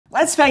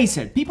Let's face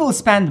it, people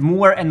spend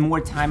more and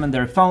more time on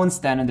their phones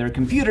than on their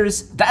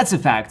computers, that's a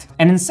fact.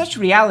 And in such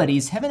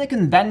realities, having a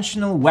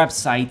conventional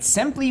website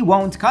simply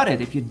won't cut it.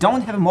 If you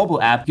don't have a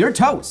mobile app, you're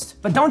toast.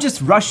 But don't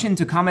just rush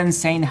into comments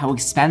saying how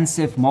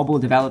expensive mobile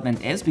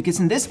development is, because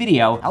in this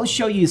video, I'll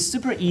show you a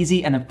super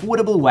easy and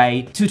affordable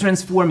way to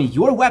transform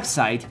your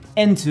website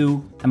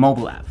into a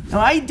mobile app.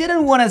 Now, I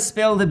didn't want to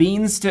spill the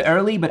beans too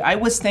early, but I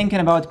was thinking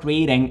about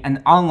creating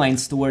an online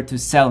store to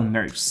sell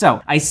merch.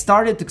 So I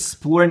started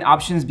exploring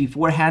options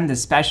beforehand,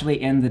 especially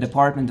in the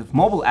department of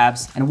mobile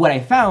apps. And what I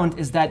found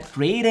is that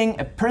creating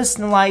a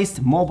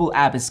personalized mobile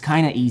app is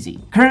kind of easy.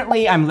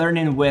 Currently, I'm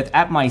learning with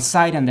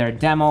AppMySite and their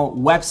demo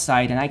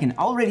website, and I can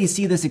already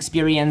see this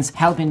experience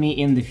helping me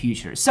in the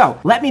future. So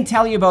let me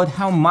tell you about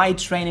how my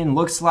training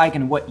looks like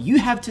and what you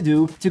have to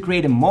do to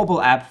create a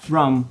mobile app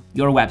from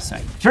your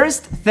website.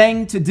 First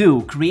thing to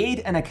do, create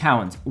an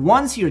account.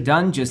 Once you're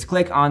done, just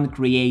click on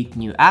Create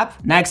New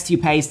App. Next, you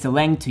paste a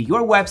link to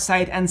your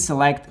website and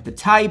select the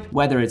type,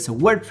 whether it's a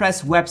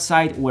WordPress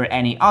website or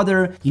any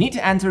other. You need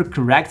to enter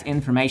correct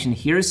information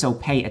here, so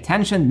pay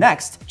attention.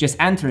 Next, just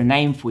enter a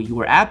name for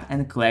your app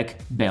and click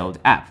Build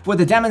App. For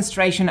the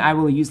demonstration, I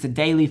will use the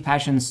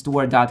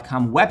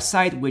dailyfashionstore.com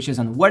website, which is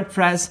on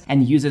WordPress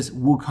and uses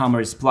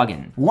WooCommerce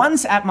plugin.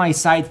 Once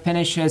AppMySite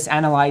finishes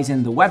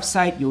analyzing the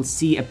website, you'll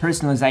see a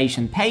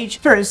personalization page.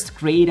 First,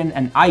 create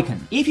an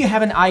icon. If you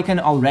have an icon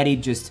already,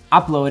 just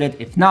upload it.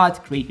 If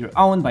not, create your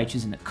own by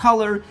choosing the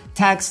color,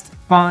 text,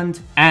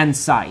 font, and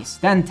size.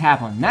 Then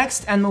tap on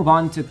Next and move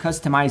on to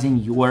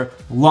customizing your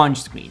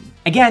launch screen.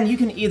 Again, you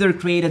can either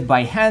create it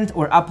by hand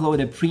or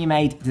upload a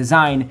pre-made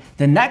design.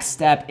 The next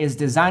step is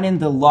designing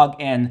the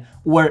login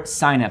or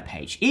sign up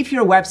page. If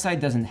your website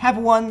doesn't have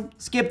one,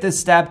 skip this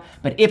step,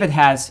 but if it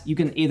has, you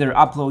can either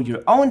upload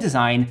your own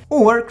design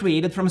or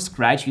create it from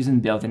scratch using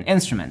built-in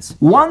instruments.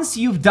 Once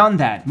you've done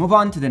that, move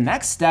on to the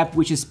next step,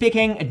 which is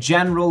picking a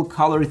general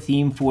color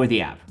theme for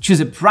the app.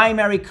 Choose a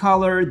primary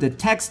color, the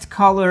text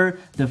color,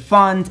 the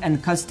font,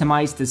 and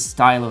customize the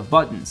style of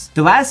buttons.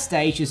 The last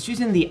stage is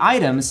choosing the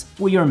items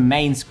for your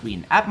main screen.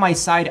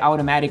 AppMySite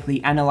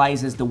automatically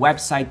analyzes the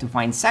website to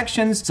find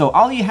sections, so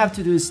all you have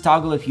to do is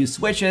toggle a few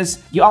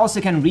switches. You also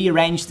can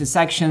rearrange the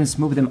sections,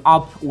 move them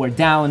up or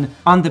down.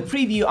 On the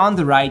preview on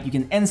the right, you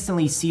can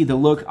instantly see the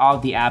look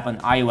of the app on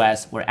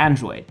iOS or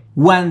Android.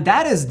 When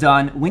that is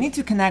done, we need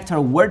to connect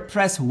our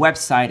WordPress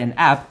website and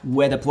app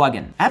with a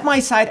plugin.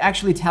 AppMySite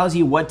actually tells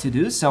you what to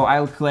do, so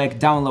I'll click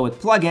Download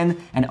Plugin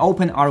and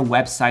open our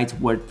website's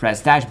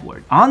WordPress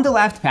dashboard. On the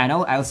left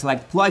panel, I'll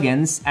select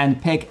Plugins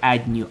and pick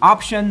Add New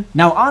option.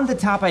 Now on the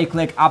top, I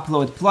click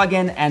Upload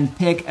Plugin and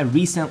pick a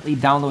recently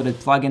downloaded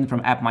plugin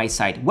from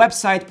AppMySite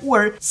website,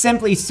 or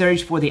simply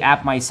search for the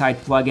AppMySite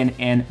plugin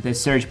in the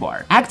search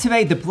bar.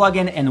 Activate the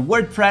plugin in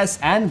WordPress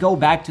and go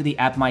back to the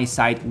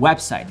AppMySite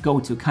website.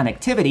 Go to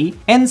Connectivity,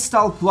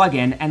 install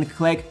plugin, and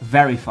click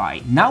Verify.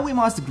 Now we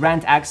must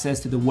grant access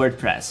to the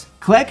WordPress.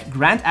 Click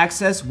Grant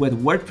Access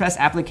with WordPress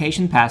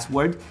application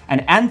password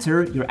and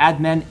enter your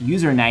admin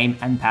username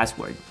and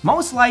password.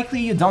 Most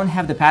likely you don't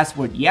have the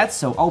password yet,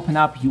 so open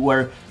up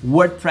your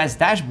WordPress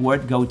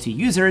dashboard, go to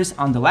Users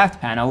on the left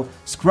panel,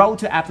 scroll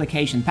to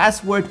Application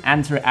Password,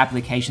 enter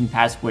application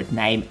password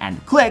name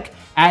and click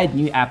Add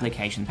New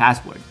Application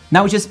Password.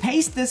 Now just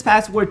paste this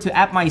password to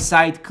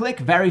AppMySite, click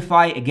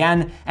Verify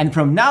again, and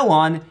from now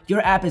on, your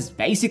app is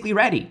basically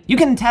ready. You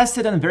can test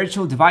it on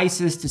virtual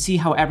devices to see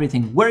how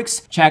everything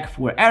works, check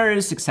for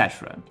errors,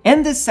 etc.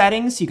 In the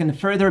settings, you can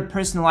further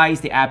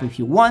personalize the app if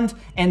you want,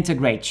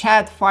 integrate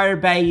chat,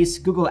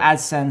 Firebase, Google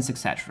AdSense,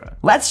 etc.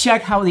 Let's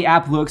check how the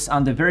app looks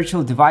on the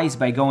virtual device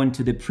by going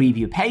to the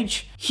preview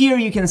page. Here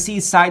you can see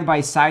side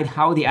by side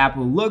how the app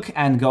will look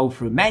and go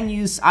through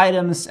menus,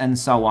 items, and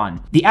so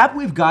on. The app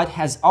we've got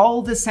has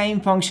all the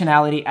same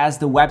functionality as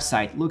the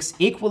website, looks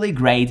equally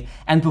great,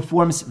 and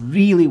performs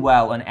really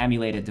well on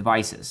emulated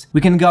devices.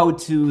 We can go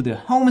to the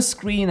home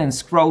screen and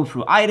scroll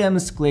through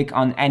items, click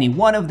on any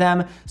one of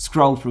them,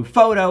 scroll through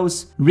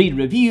photos, read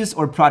reviews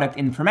or product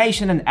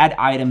information, and add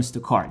items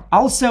to cart.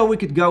 Also, we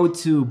could go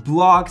to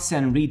blogs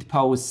and read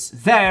posts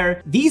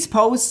there. These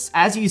posts,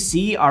 as you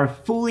see, are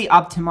fully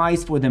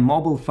optimized for the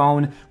mobile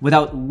phone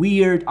without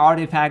weird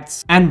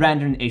artifacts and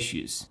rendering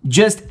issues,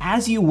 just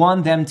as you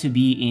want them to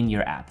be in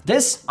your app.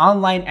 This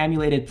online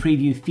emulated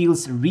preview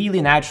feels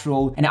really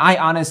natural, and I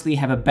honestly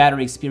have a better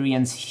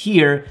experience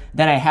here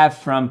than I have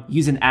from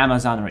using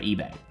Amazon or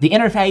eBay. The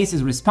interface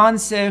is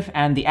responsive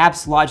and the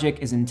app's logic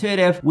is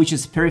intuitive, which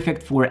is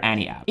perfect for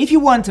any app. If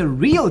you want a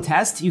real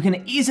test, you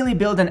can easily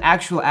build an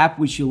actual app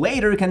which you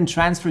later can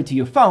transfer to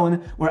your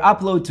phone or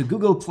upload to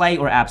Google Play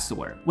or App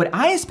Store. What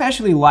I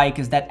especially like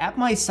is that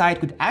AppMySite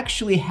could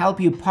actually help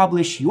you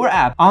publish your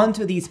app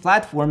onto these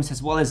platforms,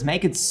 as well as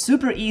make it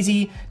super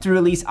easy to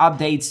release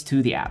updates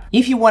to the app.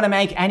 If you want to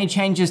make any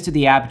changes to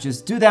the app,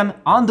 just do them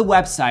on the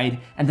website,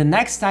 and the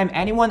next time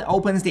anyone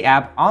opens the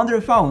app on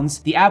their phones,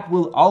 the app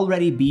will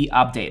already be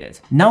updated.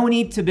 No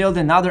need to build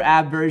another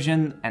app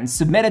version and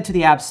submit it to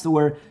the App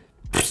Store.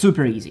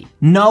 Super easy.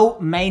 No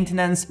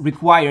maintenance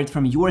required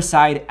from your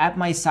side.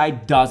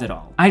 AppMySite does it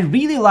all. I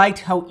really liked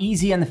how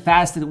easy and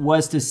fast it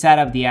was to set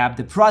up the app.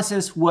 The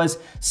process was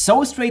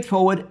so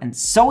straightforward and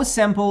so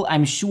simple.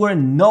 I'm sure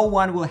no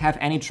one will have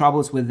any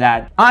troubles with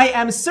that. I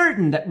am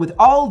certain that with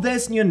all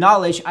this new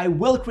knowledge, I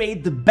will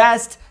create the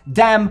best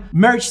damn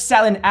merch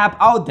selling app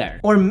out there.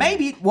 Or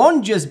maybe it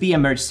won't just be a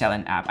merch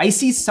selling app. I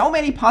see so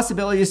many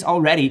possibilities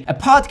already. A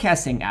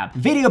podcasting app,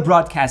 video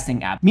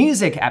broadcasting app,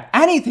 music app,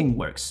 anything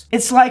works.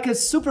 It's like a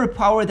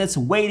superpower that's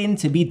waiting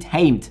to be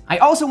tamed. I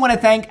also want to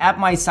thank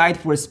AppMySite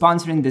for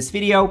sponsoring this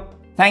video.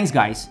 Thanks,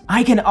 guys.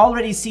 I can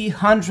already see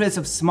hundreds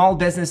of small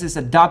businesses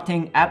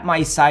adopting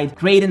AppMySite,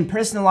 creating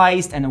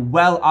personalized and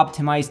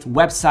well-optimized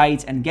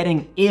websites and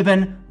getting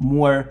even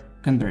more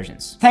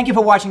conversions. Thank you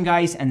for watching,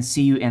 guys, and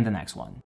see you in the next one.